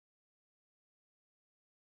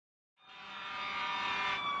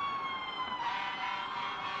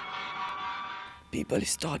people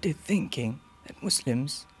started thinking that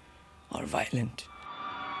Muslims are violent.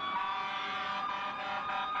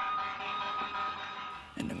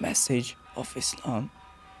 And the message of Islam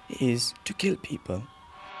is to kill people.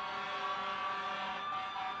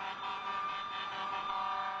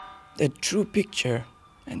 The true picture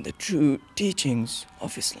and the true teachings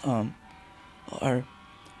of Islam are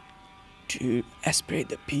to aspirate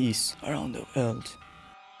the peace around the world.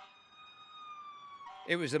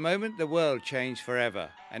 It was the moment the world changed forever,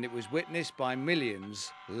 and it was witnessed by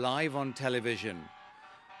millions live on television.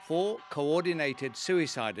 4 coordinated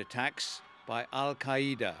suicide attacks by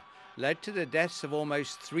Al-Quaeda led to the deaths of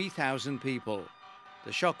almost 3,000 people.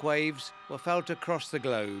 The shockwaves were felt across the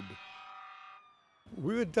globe.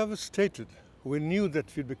 We were devastated. We knew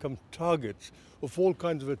that we'd become targets of all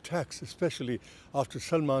kinds of attacks, especially after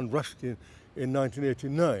Salman Rushdie in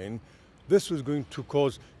 1989. This was going to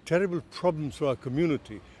cause terrible problems for our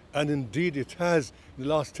community, and indeed it has. In the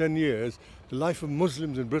last 10 years, the life of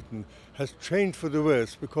Muslims in Britain has changed for the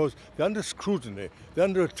worse because they're under scrutiny, they're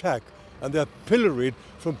under attack, and they're pilloried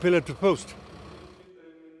from pillar to post.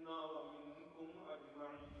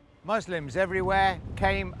 Muslims everywhere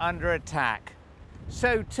came under attack.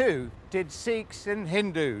 So too did Sikhs and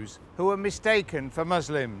Hindus, who were mistaken for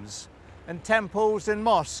Muslims, and temples and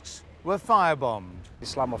mosques were firebombed.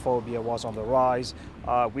 Islamophobia was on the rise.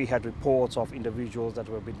 We had reports of individuals that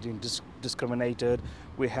were being discriminated.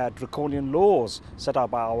 We had draconian laws set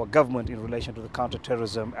up by our government in relation to the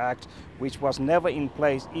Counter-Terrorism Act, which was never in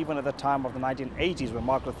place even at the time of the 1980s when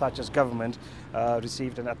Margaret Thatcher's government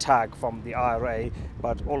received an attack from the IRA.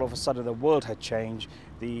 But all of a sudden the world had changed.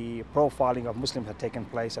 The profiling of Muslims had taken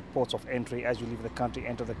place at ports of entry as you leave the country,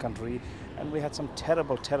 enter the country. And we had some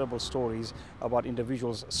terrible, terrible stories about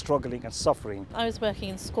individuals struggling and suffering. I was working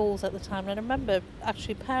in schools at the time, and I remember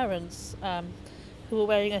actually parents who were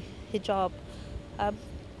wearing a hijab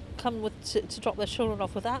come to drop their children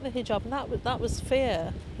off without the hijab, and that was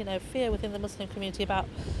fear, fear within the Muslim community about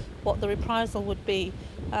what the reprisal would be,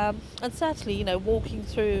 and certainly, walking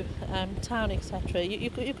through town, etc. You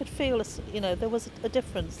could feel, there was a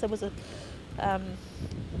difference. There was a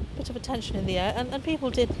bit of a tension in the air, and people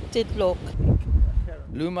did look.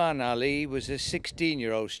 Luman Ali was a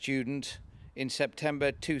 16-year-old student in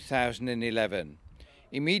September 2011.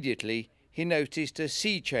 Immediately, he noticed a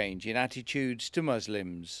sea change in attitudes to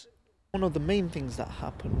Muslims. One of the main things that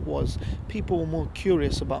happened was people were more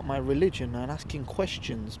curious about my religion and asking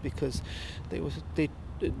questions because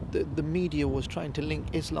the media was trying to link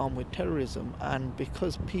Islam with terrorism, and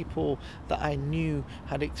because people that I knew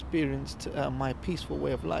had experienced my peaceful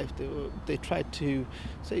way of life, they tried to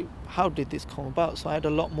say, how did this come about? So I had a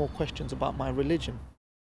lot more questions about my religion.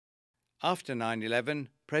 After 9/11,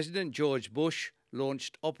 President George Bush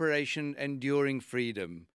launched Operation Enduring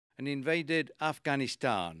Freedom and invaded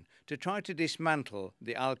Afghanistan to try to dismantle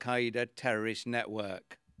the Al-Qaeda terrorist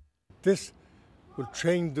network. This will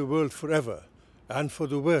change the world forever, and for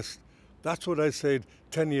the worst. That's what I said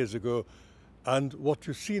 10 years ago, and what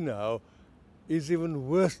you see now is even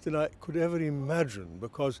worse than I could ever imagine,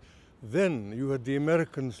 because then you had the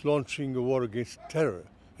Americans launching a war against terror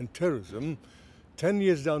and terrorism. 10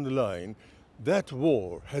 years down the line, that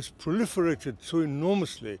war has proliferated so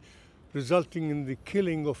enormously, resulting in the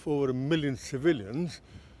killing of over 1 million civilians,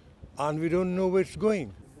 and we don't know where it's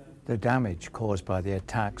going. The damage caused by the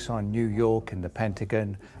attacks on New York and the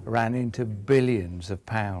Pentagon ran into billions of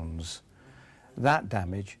pounds. That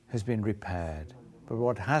damage has been repaired, but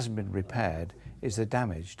what hasn't been repaired is the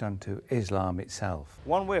damage done to Islam itself.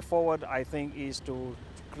 One way forward, I think, is to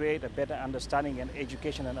create a better understanding and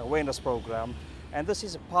education and awareness program. And this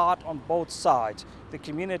is a part on both sides. The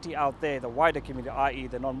community out there, the wider community, i.e.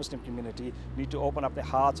 the non-Muslim community, need to open up their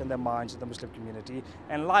hearts and their minds to the Muslim community.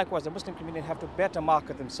 And likewise, the Muslim community have to better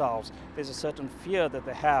market themselves. There's a certain fear that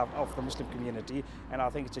they have of the Muslim community. And I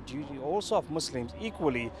think it's a duty also of Muslims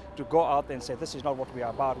equally to go out there and say, this is not what we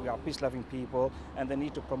are about. We are peace-loving people, and they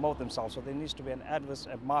need to promote themselves. So there needs to be an adverse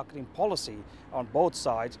marketing policy on both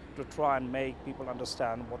sides to try and make people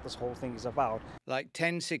understand what this whole thing is about. Like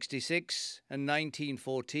 1066 and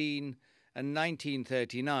 1914 and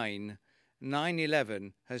 1939,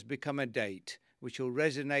 9/11 has become a date which will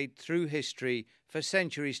resonate through history for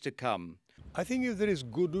centuries to come. I think if there is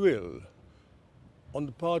goodwill on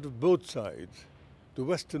the part of both sides, the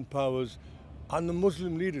Western powers and the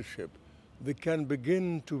Muslim leadership, they can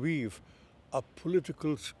begin to weave a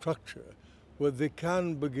political structure where they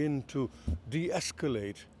can begin to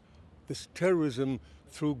de-escalate this terrorism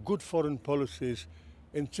through good foreign policies,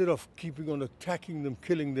 instead of keeping on attacking them,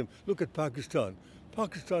 killing them. Look at Pakistan.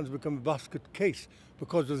 Pakistan's become a basket case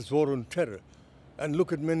because of this war on terror. And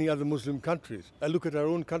look at many other Muslim countries. I look at our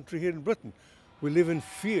own country here in Britain. We live in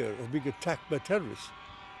fear of being attacked by terrorists.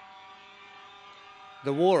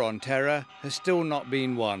 The war on terror has still not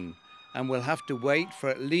been won, and we'll have to wait for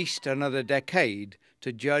at least another decade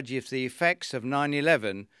to judge if the effects of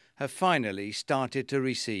 9/11 have finally started to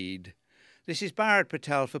recede. This is Bharat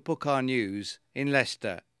Patel for Pukaar News in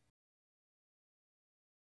Leicester.